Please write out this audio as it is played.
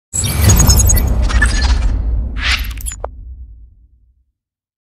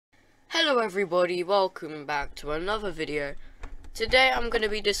Hello everybody, welcome back to another video. Today I'm going to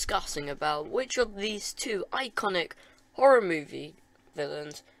be discussing about which of these two iconic horror movie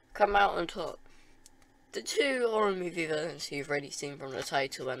villains come out on top. The two horror movie villains you've already seen from the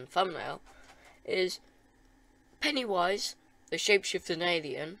title and thumbnail is Pennywise, the shapeshifting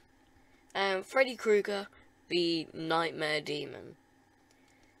alien, and Freddy Kruger, the nightmare demon.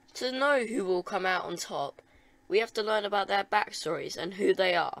 To know who will come out on top, we have to learn about their backstories and who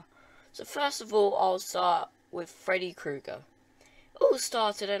they are. So first of all, I'll start with Freddy Kruger. It all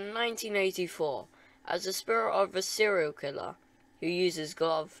started in 1984 as the spirit of a serial killer who uses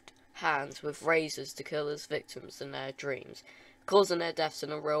gloved hands with razors to kill his victims in their dreams, causing their deaths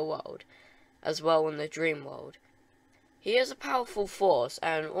in the real world, as well in the dream world. He is a powerful force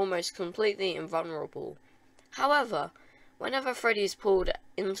and almost completely invulnerable. However, whenever Freddy is pulled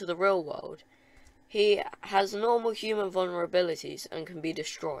into the real world, he has normal human vulnerabilities and can be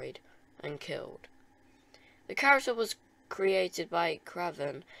destroyed and killed. The character was created by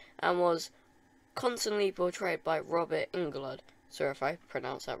Craven and was constantly portrayed by Robert Englund, sorry if I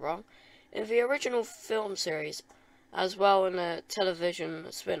pronounced that wrong, in the original film series, as well in a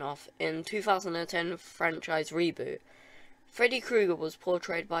television spin-off in 2010 franchise reboot. Freddy Krueger was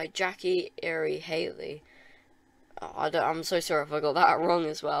portrayed by Jackie Erie Haley. I'm so sorry if I got that wrong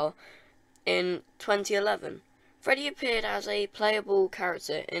as well. In 2011, Freddy appeared as a playable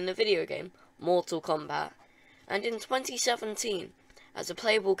character in the video game Mortal Kombat, and in 2017 as a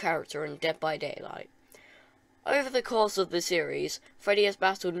playable character in Dead by Daylight. Over the course of the series, Freddy has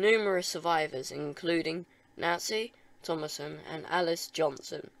battled numerous survivors, including Nancy Thomason and Alice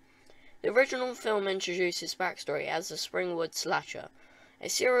Johnson. The original film introduced his backstory as a Springwood slasher, a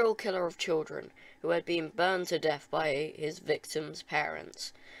serial killer of children who had been burned to death by his victims'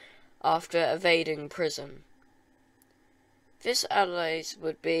 parents after evading prison. This alias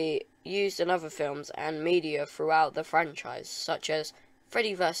would be used in other films and media throughout the franchise, such as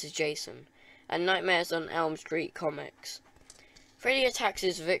Freddy vs. Jason and Nightmares on Elm Street comics. Freddy attacks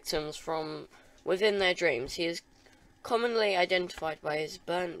his victims from within their dreams. He is commonly identified by his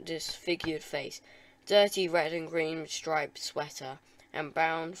burnt, disfigured face, dirty red and green striped sweater, and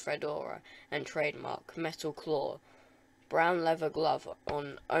brown fedora and trademark metal claw, brown leather glove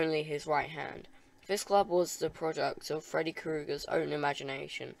on only his right hand. This glove was the product of Freddy Krueger's own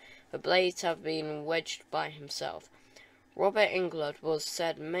imagination. The blades have been wedged by himself. Robert Englund was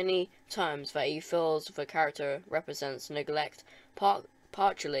said many times that he feels the character represents neglect,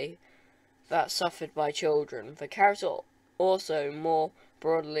 partially that suffered by children. The character also more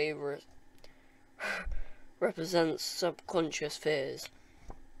broadly represents subconscious fears.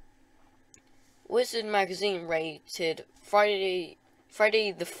 Wizard magazine rated Friday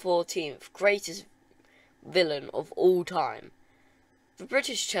the 14th greatest villain of all time. The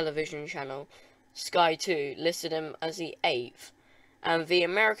British television channel Sky 2 listed him as the 8th, and the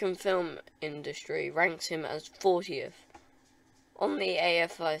American film industry ranks him as 40th on the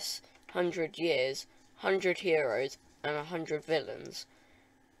AFS 100 Years, 100 Heroes, and 100 Villains.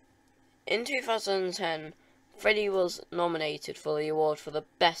 In 2010, Freddy was nominated for the award for the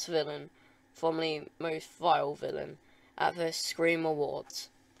Best Villain, formerly Most Vile Villain, at the Scream Awards.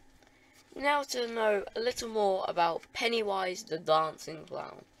 Now to know a little more about Pennywise the Dancing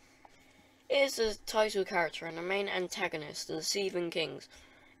Clown. It is the title character and the main antagonist in Stephen King's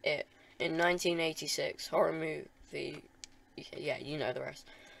It in 1986 horror movie. Yeah, you know the rest.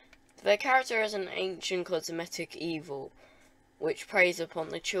 The character is an ancient cosmetic evil which preys upon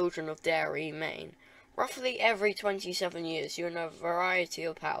the children of Derry, Maine. Roughly every 27 years, you earn a variety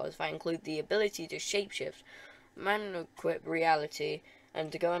of powers that include the ability to shapeshift, manipulate reality, and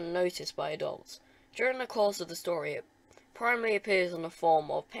to go unnoticed by adults. During the course of the story, it primarily appears in the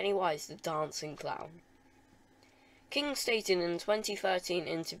form of Pennywise the Dancing Clown. King stated in a 2013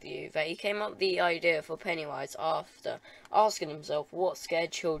 interview that he came up with the idea for Pennywise after asking himself what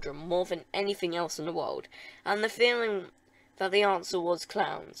scared children more than anything else in the world, and the feeling that the answer was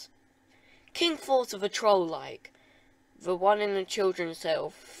clowns. King thought of a troll like the one in the children's tale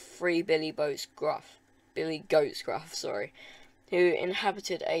Free Billy Goat's Gruff, who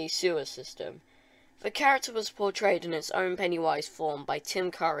inhabited a sewer system. The character was portrayed in its own Pennywise form by Tim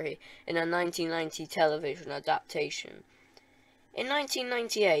Curry in a 1990 television adaptation. In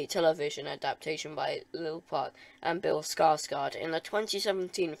 1998, television adaptation by Lil Putt and Bill Skarsgård in the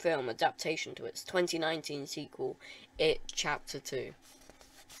 2017 film adaptation to its 2019 sequel, It Chapter 2.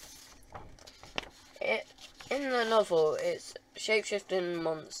 In the novel, it's a shapeshifting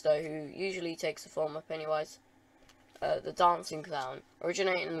monster who usually takes the form of Pennywise, the Dancing Clown,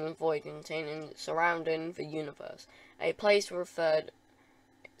 originating in the void containing surrounding the universe, a place referred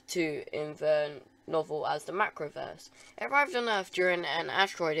to in the novel as the Macroverse. It arrived on Earth during an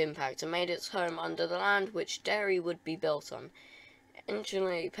asteroid impact and made its home under the land which Derry would be built on.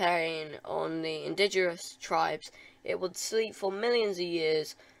 Initially preying on the indigenous tribes, it would sleep for millions of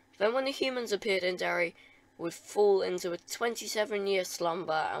years. Then when the humans appeared in Derry, would fall into a 27-year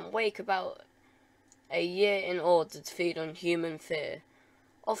slumber and wake about a year in order to feed on human fear,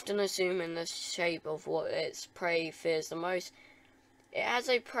 often assuming the shape of what its prey fears the most. It has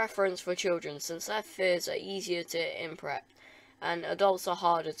a preference for children since their fears are easier to imprint, and adults are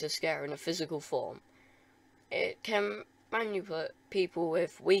harder to scare in a physical form. It can manipulate people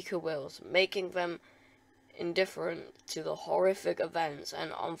with weaker wills, making them indifferent to the horrific events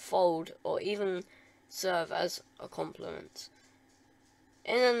and unfold or even serve as a compliment.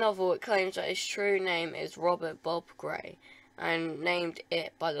 In the novel, it claims that its true name is Robert Bob Gray, and named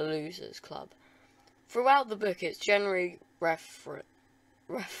it by the Losers Club. Throughout the book, it's generally referred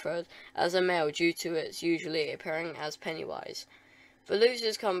as a male due to its usually appearing as Pennywise. The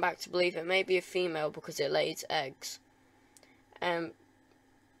losers come back to believe it may be a female because it lays eggs, and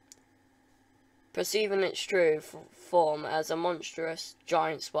perceiving its true form as a monstrous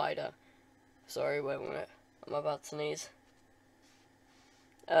giant spider. Sorry, wait a minute. I'm about to sneeze.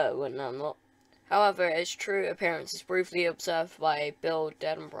 No, I'm not. However, its true appearance is briefly observed by Bill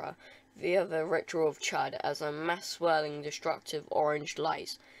Denborough via the ritual of Chud as a mass-swirling destructive orange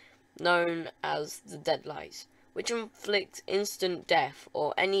light, known as the Dead Light, which inflicts instant death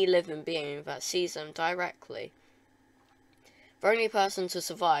on any living being that sees them directly. The only person to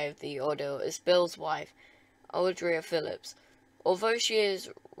survive the ordeal is Bill's wife, Audrey Phillips. Although she is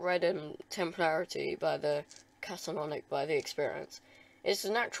reddened temporarily by the catatonic by the experience, its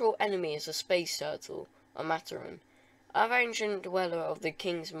natural enemy is a space turtle, a Mataran, an ancient dweller of the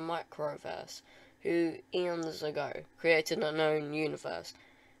King's Macroverse, who eons ago created an unknown universe,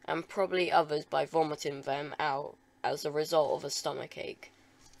 and probably others by vomiting them out as a result of a stomachache.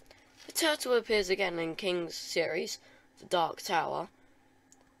 The turtle appears again in King's series, The Dark Tower,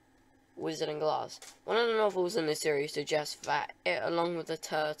 Wizard and Glass. One of the novels in the series suggests that it, along with the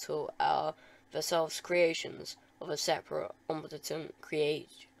turtle, are themselves creations of a separate, omnipotent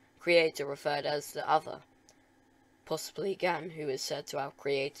creator referred as the Other, possibly Gan, who is said to have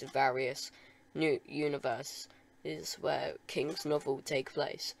created various new universes where King's novel take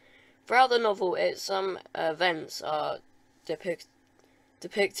place. Throughout the novel, some events are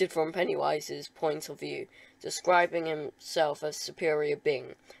depicted from Pennywise's point of view, describing himself as superior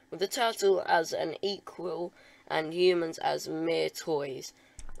being, with the turtle as an equal and humans as mere toys.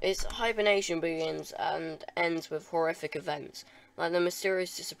 Its hibernation begins and ends with horrific events, like the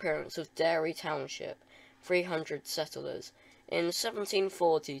mysterious disappearance of Derry Township, 300 settlers, in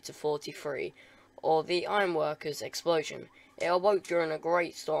 1740–43, or the ironworkers' explosion. It awoke during a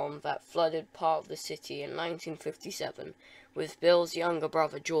great storm that flooded part of the city in 1957, with Bill's younger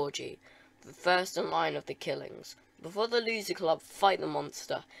brother Georgie, the first in line of the killings. Before the Loser Club fight the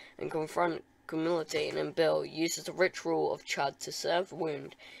monster and confront Humiliating, and Bill uses the ritual of Chud to serve the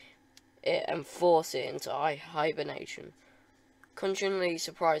wound it and force it into hibernation. Continually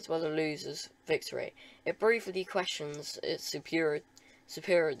surprised by the loser's victory, it briefly questions its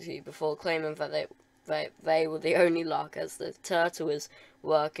superiority before claiming that they were the only luck as the turtle is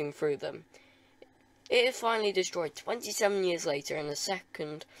working through them. It is finally destroyed 27 years later in the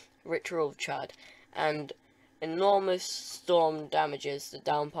second ritual of Chud, and enormous storm damages the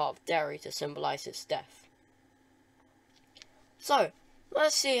down part of Derry to symbolize its death. So,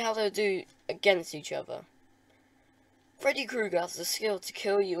 let's see how they do against each other. Freddy Kruger has the skill to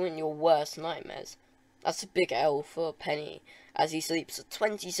kill you in your worst nightmares. That's a big L for Penny, as he sleeps for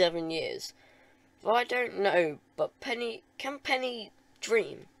 27 years. Though I don't know, but can Penny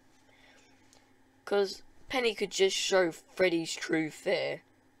dream? Because Penny could just show Freddy's true fear.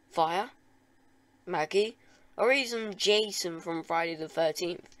 Fire? Maggie? Or even Jason from Friday the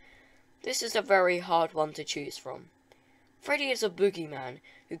 13th. This is a very hard one to choose from. Freddy is a boogeyman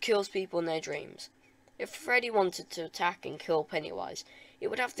who kills people in their dreams. If Freddy wanted to attack and kill Pennywise, it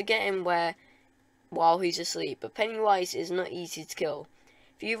would have to get him while he's asleep, but Pennywise is not easy to kill.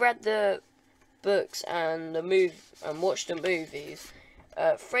 If you read the books and watched the movies,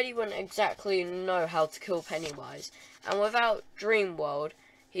 Freddy wouldn't exactly know how to kill Pennywise, and without Dreamworld,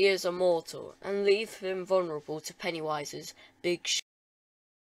 he is immortal, and leave him vulnerable to Pennywise's big